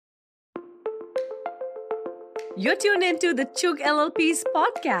You're tuned into the Chug LLP's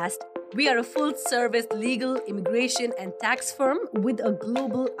podcast. We are a full service legal, immigration, and tax firm with a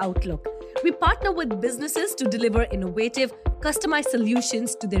global outlook. We partner with businesses to deliver innovative, customized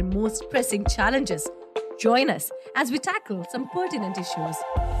solutions to their most pressing challenges. Join us as we tackle some pertinent issues.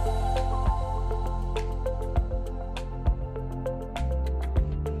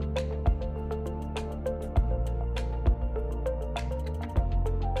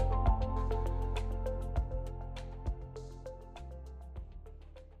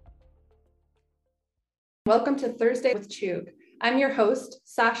 Welcome to Thursday with Chug. I'm your host,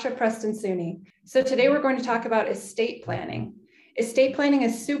 Sasha Preston Sooney. So today we're going to talk about estate planning. Estate planning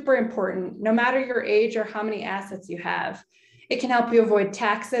is super important, no matter your age or how many assets you have. It can help you avoid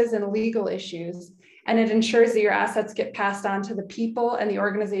taxes and legal issues, and it ensures that your assets get passed on to the people and the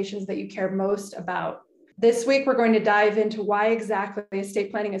organizations that you care most about. This week, we're going to dive into why exactly estate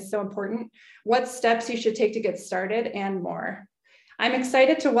planning is so important, what steps you should take to get started, and more. I'm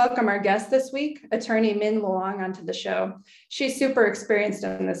excited to welcome our guest this week, attorney Min Luong, onto the show. She's super experienced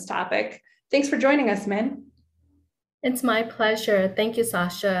in this topic. Thanks for joining us, Min. It's my pleasure. Thank you,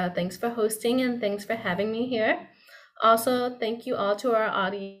 Sasha. Thanks for hosting and thanks for having me here. Also, thank you all to our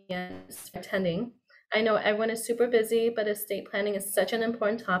audience for attending. I know everyone is super busy, but estate planning is such an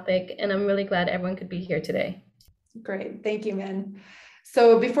important topic, and I'm really glad everyone could be here today. Great. Thank you, Min.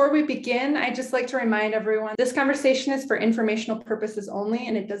 So before we begin, I'd just like to remind everyone, this conversation is for informational purposes only,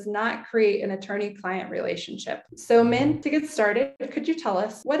 and it does not create an attorney-client relationship. So Min, to get started, could you tell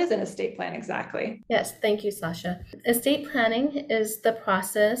us, what is an estate plan exactly? Yes, thank you, Sasha. Estate planning is the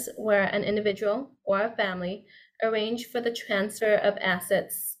process where an individual or a family arrange for the transfer of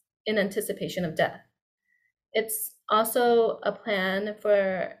assets in anticipation of death. It's also a plan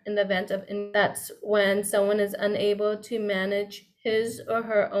for in the event of that's when someone is unable to manage his or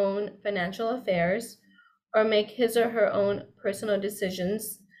her own financial affairs or make his or her own personal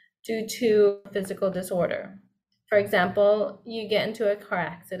decisions due to physical disorder. For example, you get into a car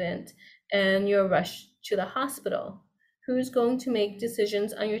accident and you're rushed to the hospital. Who's going to make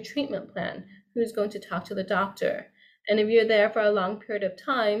decisions on your treatment plan? Who's going to talk to the doctor? And if you're there for a long period of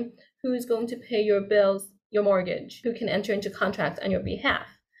time, who's going to pay your bills, your mortgage? Who can enter into contracts on your behalf?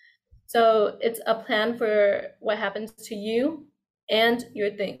 So it's a plan for what happens to you and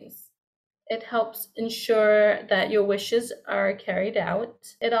your things. It helps ensure that your wishes are carried out.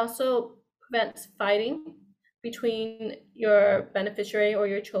 It also prevents fighting between your beneficiary or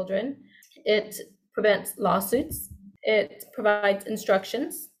your children. It prevents lawsuits. It provides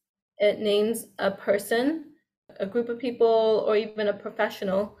instructions. It names a person, a group of people, or even a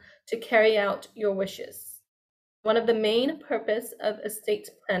professional to carry out your wishes. One of the main purpose of estate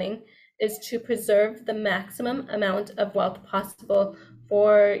planning is to preserve the maximum amount of wealth possible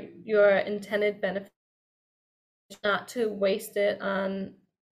for your intended benefit, not to waste it on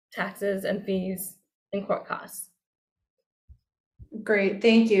taxes and fees and court costs. Great,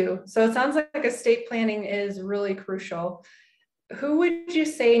 thank you. So it sounds like estate planning is really crucial. Who would you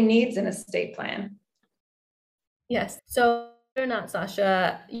say needs an estate plan? Yes, so or not,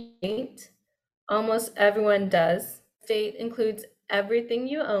 Sasha, almost everyone does. Estate includes everything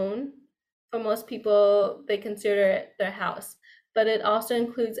you own. For most people, they consider it their house, but it also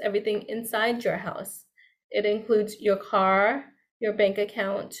includes everything inside your house. It includes your car, your bank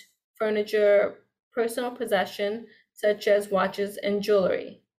account, furniture, personal possession, such as watches and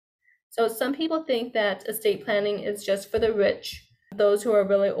jewelry. So some people think that estate planning is just for the rich, those who are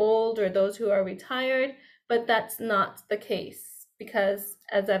really old or those who are retired, but that's not the case because,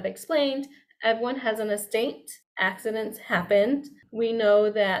 as I've explained, everyone has an estate. Accidents happened. We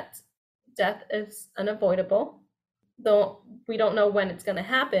know that death is unavoidable, though we don't know when it's going to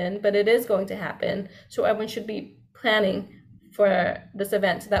happen, but it is going to happen. So everyone should be planning for this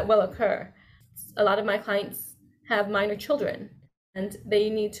event that will occur. A lot of my clients have minor children, and they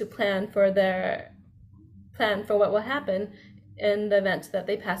need to plan for what will happen in the event that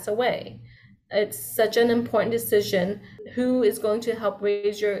they pass away. It's such an important decision. Who is going to help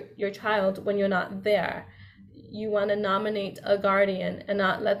raise your child when you're not there? You want to nominate a guardian and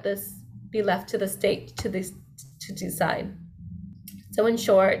not let this be left to the state to decide. So in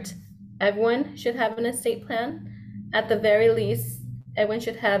short, everyone should have an estate plan. At the very least, everyone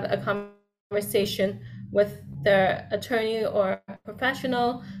should have a conversation with their attorney or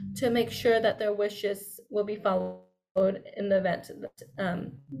professional to make sure that their wishes will be followed in the event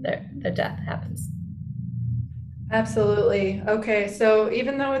that their death happens. Absolutely. Okay, so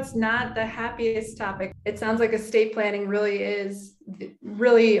even though it's not the happiest topic, it sounds like estate planning really is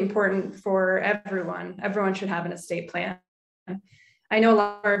really important for everyone. Everyone should have an estate plan. I know a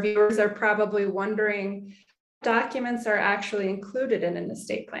lot of our viewers are probably wondering, documents are actually included in an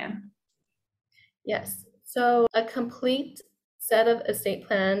estate plan? Yes. So a complete set of estate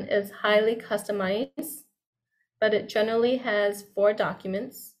plan is highly customized, but it generally has 4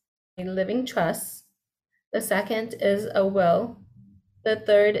 documents: a living trust, the second is a will, the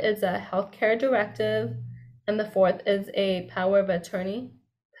third is a healthcare directive, and the fourth is a power of attorney,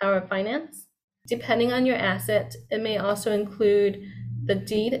 power of finance. Depending on your asset, it may also include the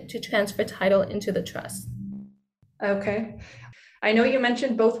deed to transfer title into the trust. Okay. I know you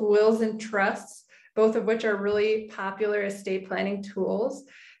mentioned both wills and trusts, both of which are really popular estate planning tools.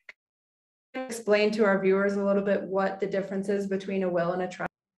 Can you explain to our viewers a little bit what the difference is between a will and a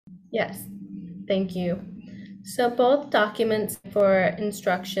trust? Yes, thank you. So both documents for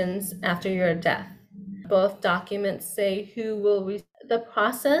instructions after your death. Both documents say who will receive. The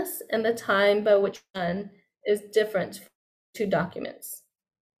process and the time by which done is different for 2 documents.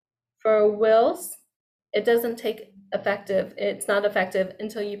 For wills, it doesn't take effective, it's not effective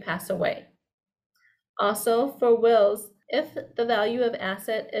until you pass away. Also, for wills, if the value of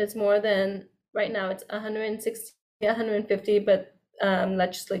asset is more than, right now it's 160, 150, but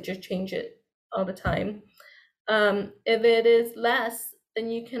legislature change it all the time. If it is less, then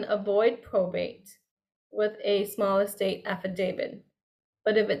you can avoid probate with a small estate affidavit.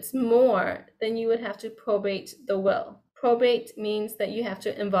 But if it's more, then you would have to probate the will. Probate means that you have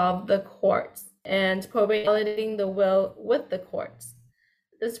to involve the courts, and probate validating the will with the courts.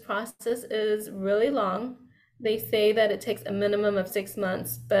 This process is really long. They say that it takes a minimum of 6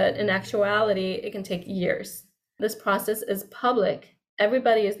 months, but in actuality, it can take years. This process is public.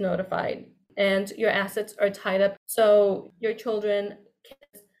 Everybody is notified, and your assets are tied up. So your children,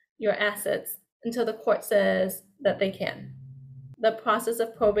 kids, your assets, until the court says that they can. The process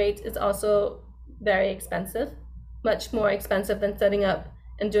of probate is also very expensive, much more expensive than setting up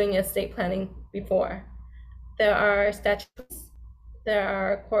and doing estate planning before. There are statutes, there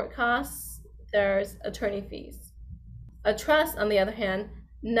are court costs, there's attorney fees. A trust, on the other hand,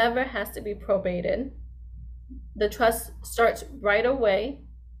 never has to be probated. The trust starts right away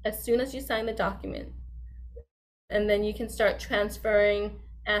as soon as you sign the document, and then you can start transferring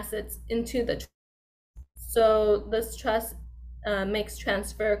assets into the trust. So this trust makes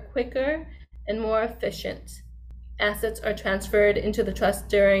transfer quicker and more efficient. Assets are transferred into the trust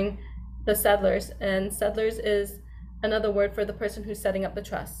during the settlers, and settlers is another word for the person who's setting up the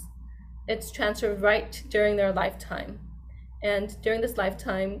trust. It's transferred right during their lifetime. And during this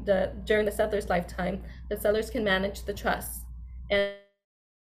lifetime, during the settler's lifetime, the settlers can manage the trust. And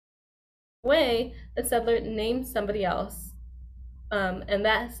in a way, the settler names somebody else, and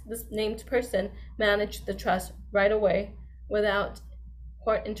this named person managed the trust right away without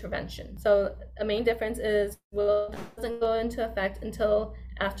court intervention. So a main difference is will doesn't go into effect until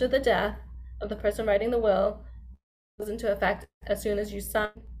after the death of the person writing the will. It goes into effect as soon as you sign.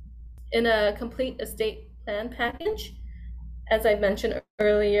 In a complete estate plan package, as I mentioned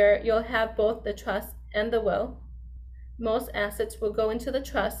earlier, you'll have both the trust and the will. Most assets will go into the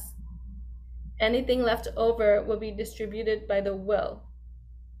trust. Anything left over will be distributed by the will.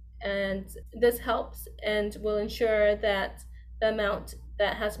 And this helps and will ensure that the amount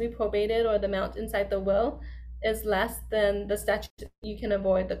that has to be probated or the amount inside the will is less than the statute. You can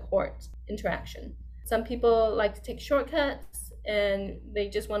avoid the court interaction. Some people like to take shortcuts and they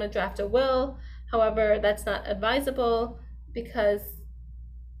just want to draft a will. However, that's not advisable because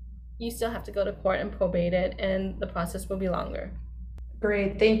you still have to go to court and probate it, and the process will be longer.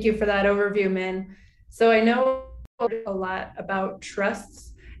 Great, thank you for that overview, Min. So I know a lot about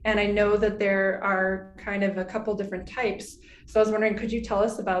trusts, and I know that there are kind of a couple different types. So I was wondering, could you tell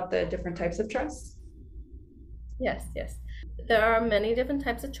us about the different types of trusts? Yes. There are many different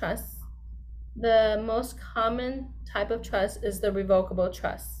types of trusts. The most common type of trust is the revocable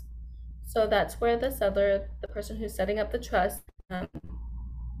trust. So that's where the settler, the person who's setting up the trust,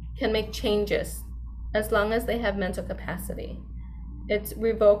 can make changes as long as they have mental capacity. It's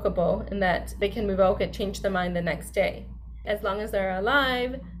revocable in that they can revoke it, change their mind the next day. As long as they're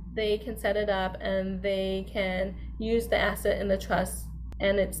alive, they can set it up and they can use the asset in the trust,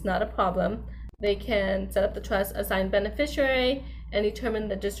 and it's not a problem. They can set up the trust, assign beneficiary, and determine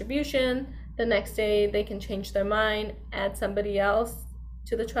the distribution. The next day, they can change their mind, add somebody else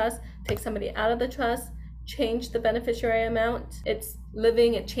to the trust, take somebody out of the trust, change the beneficiary amount. It's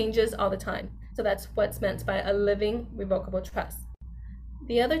living, it changes all the time. So that's what's meant by a living revocable trust.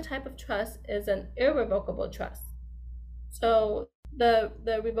 The other type of trust is an irrevocable trust. So the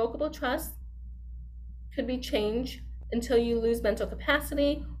revocable trust could be changed until you lose mental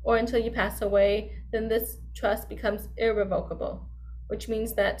capacity or until you pass away. Then this trust becomes irrevocable. which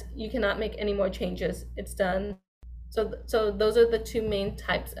means that you cannot make any more changes. It's done. So those are the two main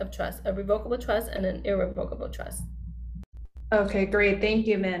types of trust, a revocable trust and an irrevocable trust. Okay, great. Thank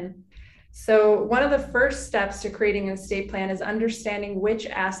you, Min. So one of the first steps to creating an estate plan is understanding which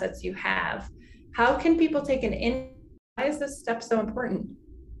assets you have. How can people take an in? Why is this step so important?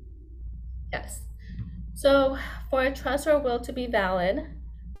 Yes. So for a trust or will to be valid,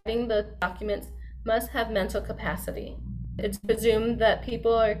 writing the documents must have mental capacity. It's presumed that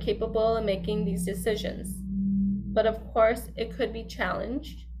people are capable of making these decisions. But of course, it could be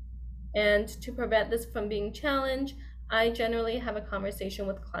challenged. And to prevent this from being challenged, I generally have a conversation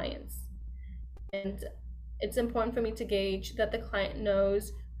with clients. And it's important for me to gauge that the client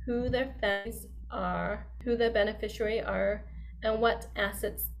knows who their families are, who their beneficiary are, and what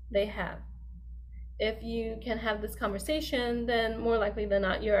assets they have. If you can have this conversation, then more likely than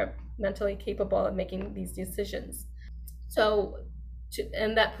not, you're mentally capable of making these decisions.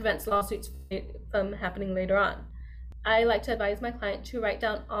 And that prevents lawsuits from happening later on. I like to advise my client to write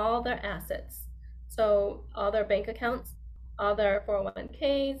down all their assets. So all their bank accounts, all their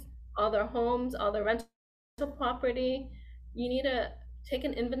 401ks, all their homes, all their rental property. You need to take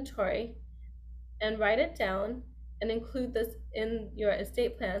an inventory and write it down and include this in your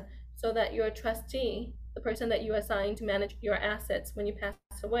estate plan so that your trustee, the person that you assign to manage your assets when you pass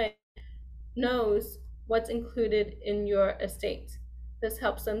away, knows what's included in your estate. This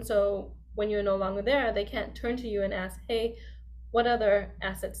helps them so when you're no longer there, they can't turn to you and ask, hey, what other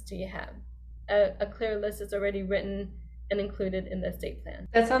assets do you have? A clear list is already written and included in the estate plan.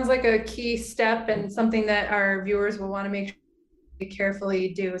 That sounds like a key step and something that our viewers will want to make sure they carefully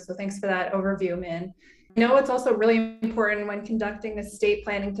do. So thanks for that overview, Min. I know it's also really important when conducting estate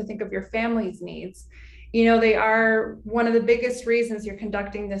planning to think of your family's needs. You know, they are one of the biggest reasons you're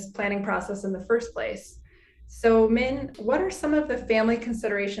conducting this planning process in the first place. So Min, what are some of the family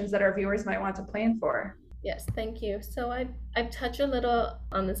considerations that our viewers might want to plan for? Yes, thank you. So I've touched a little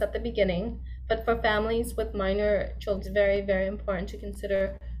on this at the beginning, but for families with minor children, it's very, very important to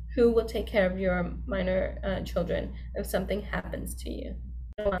consider who will take care of your minor children if something happens to you.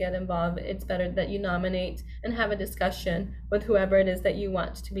 Don't want to get involved. It's better that you nominate and have a discussion with whoever it is that you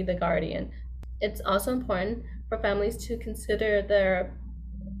want to be the guardian. It's also important for families to consider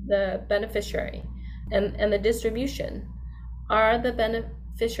the beneficiary and the distribution. Are the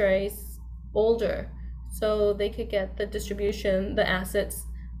beneficiaries older so they could get the distribution, the assets,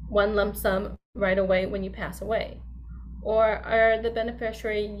 one lump sum right away when you pass away? Or are the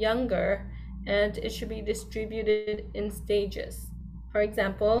beneficiary younger and it should be distributed in stages? For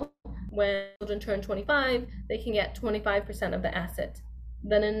example, when children turn 25, they can get 25% of the asset.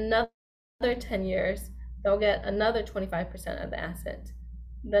 Then in another 10 years, they'll get another 25% of the asset.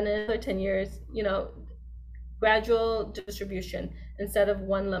 Then in another 10 years, gradual distribution instead of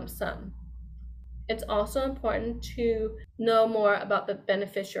one lump sum. It's also important to know more about the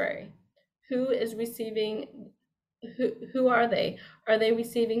beneficiary. Who is receiving, who are they? Are they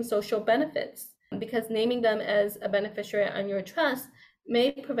receiving social benefits? Because naming them as a beneficiary on your trust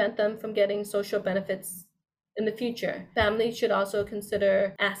may prevent them from getting social benefits in the future. Families should also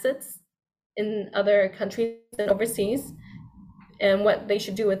consider assets in other countries and overseas and what they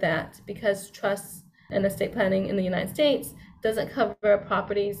should do with that, because trusts and estate planning in the United States doesn't cover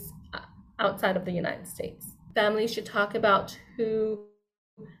properties outside of the United States. Families should talk about who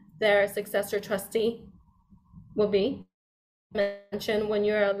their successor trustee will be. Mention when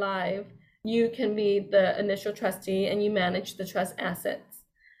you're alive, you can be the initial trustee and you manage the trust assets.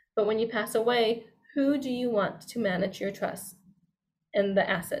 But when you pass away, who do you want to manage your trust and the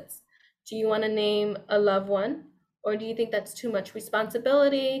assets? Do you want to name a loved one? Or do you think that's too much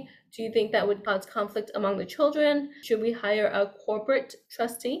responsibility? Do you think that would cause conflict among the children? Should we hire a corporate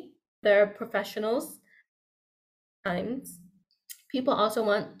trustee? They're professionals. Times. People also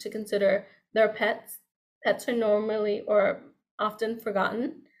want to consider their pets. Pets are normally or often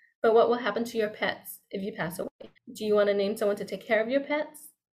forgotten, but what will happen to your pets if you pass away? Do you want to name someone to take care of your pets?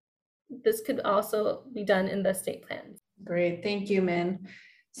 This could also be done in the estate plans. Great, thank you, Min.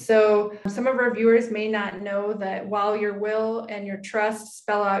 So some of our viewers may not know that while your will and your trust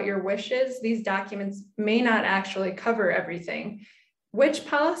spell out your wishes, these documents may not actually cover everything. Which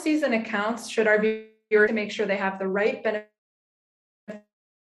policies and accounts should our viewers to make sure they have the right benefit?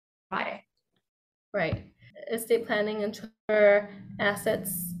 Right. Estate planning and transfer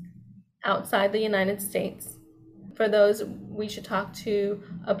assets outside the United States. For those, we should talk to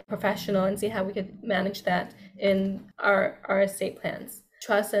a professional and see how we could manage that in our estate plans.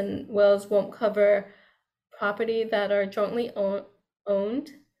 Trusts and wills won't cover property that are jointly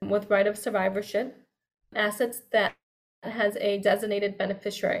owned with right of survivorship, assets that has a designated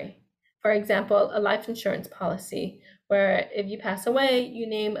beneficiary. For example, a life insurance policy, where if you pass away, you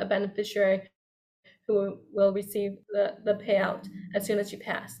name a beneficiary who will receive the payout as soon as you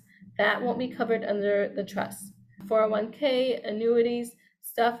pass. That won't be covered under the trust. 401k, annuities,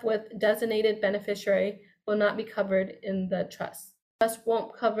 stuff with designated beneficiary will not be covered in the trust. Trust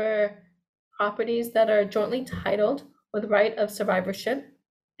won't cover properties that are jointly titled with right of survivorship.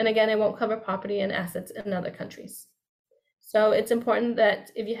 And again, it won't cover property and assets in other countries. So it's important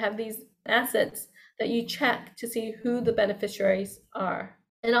that if you have these assets, that you check to see who the beneficiaries are.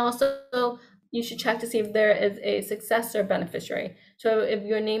 And also, you should check to see if there is a successor beneficiary. So if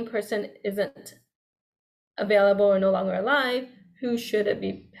your named person isn't available or no longer alive, who should it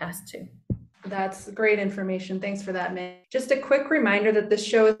be passed to? That's great information. Thanks for that, Min. Just a quick reminder that this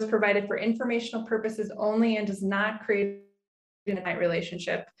show is provided for informational purposes only and does not create a client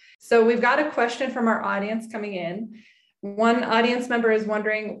relationship. So we've got a question from our audience coming in. One audience member is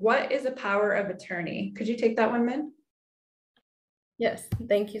wondering, what is a power of attorney? Could you take that one, Min? Yes,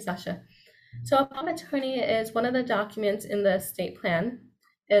 thank you, Sasha. So a power of attorney is one of the documents in the estate plan.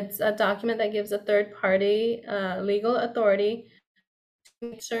 It's a document that gives a third party legal authority to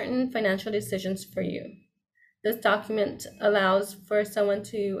make certain financial decisions for you. This document allows for someone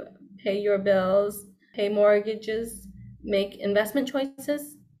to pay your bills, pay mortgages, make investment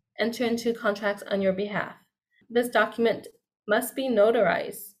choices, enter into contracts on your behalf. This document must be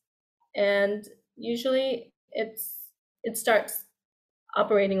notarized, and usually it starts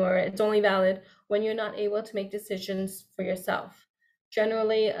operating, or it's only valid when you're not able to make decisions for yourself.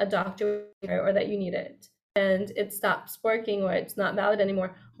 Generally, a doctor or that you need it, and it stops working or it's not valid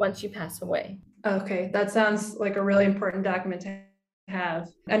anymore once you pass away. Okay, that sounds like a really important document to have.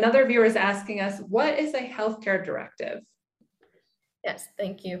 Another viewer is asking us, what is a healthcare directive? Yes,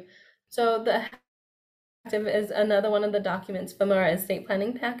 thank you. So the directive is another one of the documents from our estate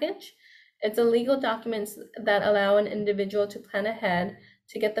planning package. It's a legal document that allow an individual to plan ahead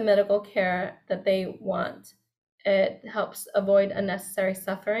to get the medical care that they want. It helps avoid unnecessary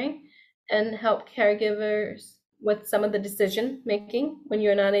suffering and help caregivers with some of the decision making when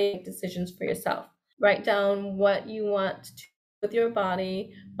you're not able to make decisions for yourself. Write down what you want to do with your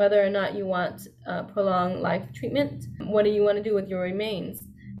body, whether or not you want prolonged life treatment, what do you want to do with your remains.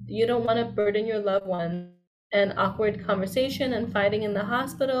 You don't want to burden your loved one and awkward conversation and fighting in the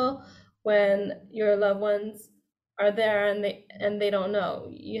hospital when your loved ones are there and they don't know.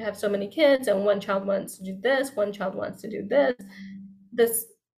 You have so many kids and one child wants to do this, one child wants to do this. This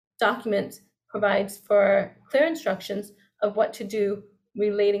document provides for clear instructions of what to do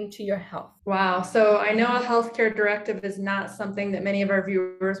relating to your health. Wow. So I know a healthcare directive is not something that many of our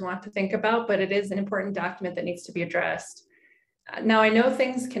viewers want to think about, but it is an important document that needs to be addressed. Now, I know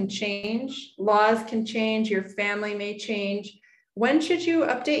things can change, laws can change, your family may change. When should you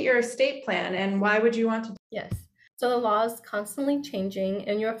update your estate plan, and why would you want to? Yes. So the law is constantly changing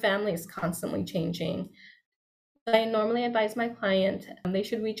and your family is constantly changing. I normally advise my client they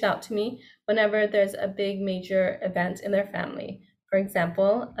should reach out to me whenever there's a big major event in their family. For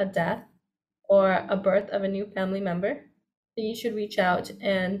example, a death or a birth of a new family member. You should reach out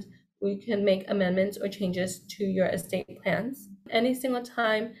and we can make amendments or changes to your estate plans. Any single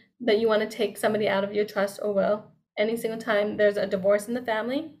time that you want to take somebody out of your trust or will, any single time there's a divorce in the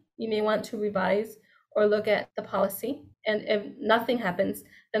family, you may want to revise or look at the policy. And if nothing happens,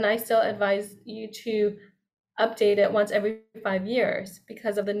 then I still advise you to update it once every 5 years.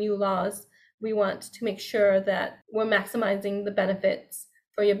 Because of the new laws, we want to make sure that we're maximizing the benefits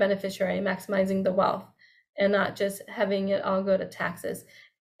for your beneficiary, maximizing the wealth, and not just having it all go to taxes.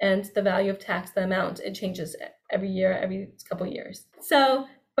 And the value of tax, the amount, it changes every year, every couple of years. So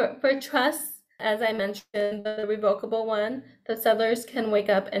for trusts, as I mentioned, the revocable one, the settlers can wake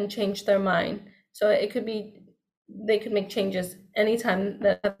up and change their mind. So it could be, they could make changes anytime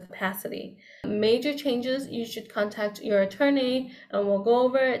they have capacity. Major changes, you should contact your attorney and we'll go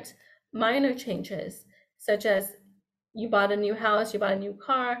over it. Minor changes, such as you bought a new house, you bought a new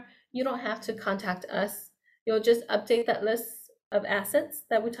car, you don't have to contact us. You'll just update that list of assets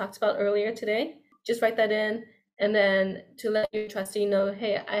that we talked about earlier today. Just write that in, and then to let your trustee know,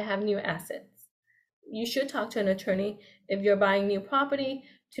 hey, I have new assets. You should talk to an attorney if you're buying new property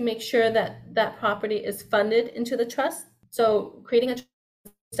to make sure that that property is funded into the trust. So creating a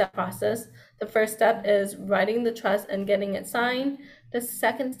step process. The first step is writing the trust and getting it signed. The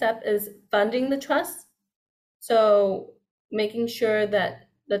second step is funding the trust. So making sure that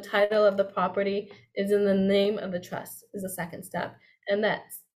the title of the property is in the name of the trust is the second step. And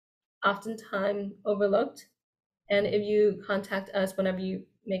that's oftentimes overlooked. And if you contact us whenever you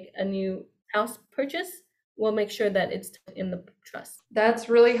make a new house purchase, we'll make sure that it's in the trust. That's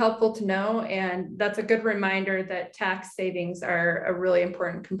really helpful to know. And that's a good reminder that tax savings are a really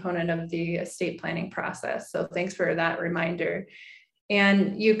important component of the estate planning process. So thanks for that reminder.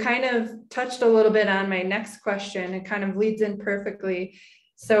 And you kind of touched a little bit on my next question. It kind of leads in perfectly.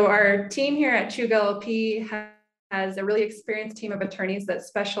 So our team here at Chug LLP has a really experienced team of attorneys that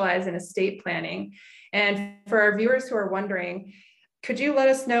specialize in estate planning. And for our viewers who are wondering, could you let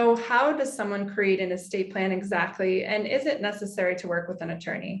us know, how does someone create an estate plan exactly? And is it necessary to work with an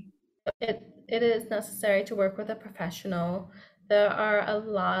attorney? It is necessary to work with a professional. There are a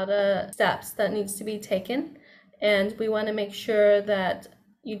lot of steps that needs to be taken, and we want to make sure that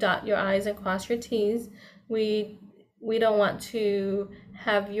you dot your I's and cross your T's. We don't want to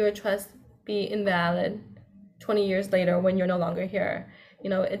have your trust be invalid 20 years later when you're no longer here.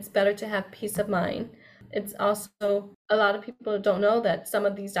 It's better to have peace of mind. It's also, a lot of people don't know that some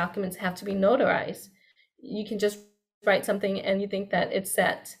of these documents have to be notarized. You can just write something and you think that it's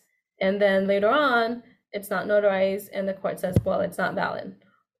set, and then later on it's not notarized and the court says, well, it's not valid.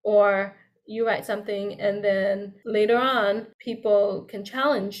 Or you write something and then later on people can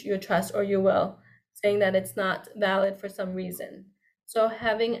challenge your trust or your will, saying that it's not valid for some reason. So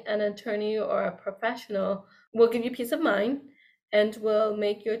having an attorney or a professional will give you peace of mind and will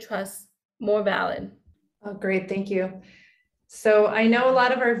make your trust more valid. Oh, great. Thank you. So I know a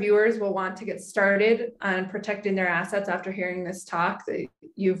lot of our viewers will want to get started on protecting their assets after hearing this talk.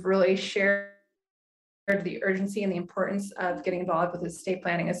 You've really shared the urgency and the importance of getting involved with estate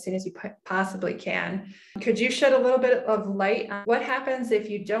planning as soon as you possibly can. Could you shed a little bit of light on what happens if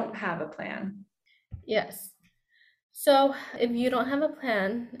you don't have a plan? Yes. So if you don't have a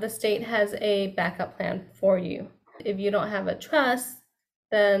plan, the state has a backup plan for you. If you don't have a trust,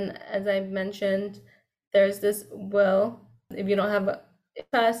 then as I've mentioned, there's this will. If you don't have a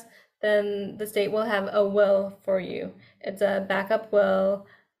trust, then the state will have a will for you. It's a backup will,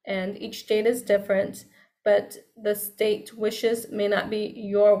 and each state is different, but the state wishes may not be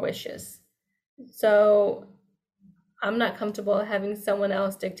your wishes. So I'm not comfortable having someone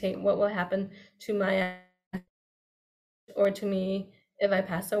else dictate what will happen to my or to me if I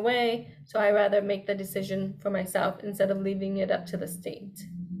pass away. So I rather make the decision for myself instead of leaving it up to the state.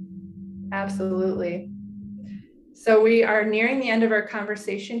 Absolutely. So we are nearing the end of our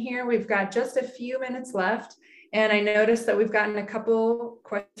conversation here. We've got just a few minutes left. And I noticed that we've gotten a couple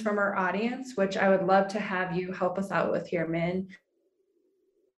questions from our audience, which I would love to have you help us out with here, Min.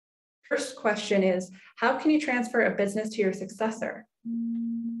 First question is, how can you transfer a business to your successor?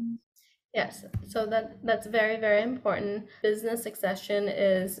 Yes, so that's very, very important. Business succession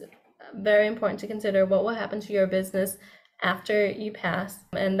is very important to consider. What will happen to your business after you pass?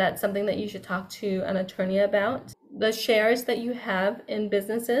 And that's something that you should talk to an attorney about. The shares that you have in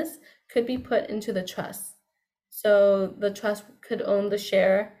businesses could be put into the trust. So the trust could own the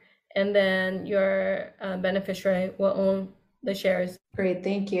share, and then your beneficiary will own the shares. Great,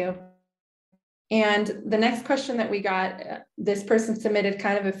 thank you. And the next question that we got, this person submitted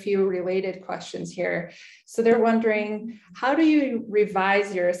kind of a few related questions here. So they're wondering, how do you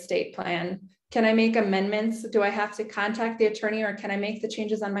revise your estate plan? Can I make amendments? Do I have to contact the attorney, or can I make the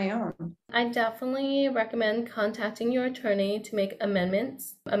changes on my own? I definitely recommend contacting your attorney to make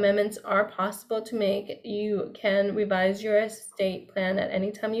amendments. Amendments are possible to make. You can revise your estate plan at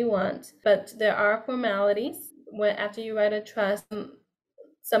any time you want, but there are formalities. After you write a trust,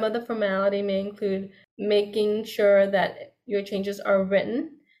 some of the formality may include making sure that your changes are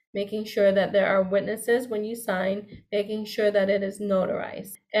written, making sure that there are witnesses when you sign, making sure that it is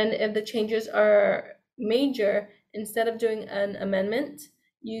notarized. And if the changes are major, instead of doing an amendment,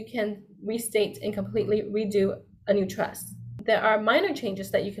 you can restate and completely redo a new trust. There are minor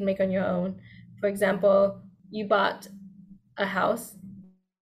changes that you can make on your own. For example, you bought a house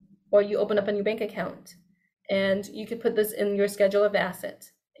or you open up a new bank account, and you could put this in your schedule of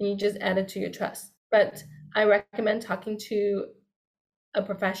assets and you just add it to your trust. But I recommend talking to a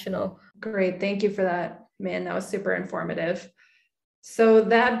professional. Great, thank you for that, Min. That was super informative. So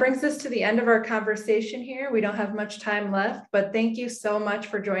that brings us to the end of our conversation here. We don't have much time left, but thank you so much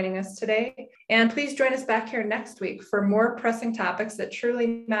for joining us today. And please join us back here next week for more pressing topics that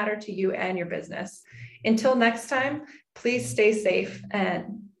truly matter to you and your business. Until next time, please stay safe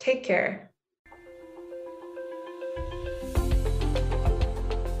and take care.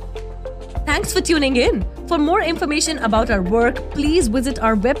 Thanks for tuning in. For more information about our work, please visit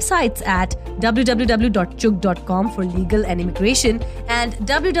our websites at www.chug.com for legal and immigration and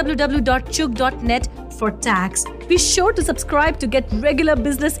www.chug.net for tax. Be sure to subscribe to get regular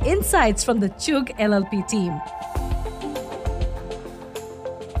business insights from the Chug LLP team.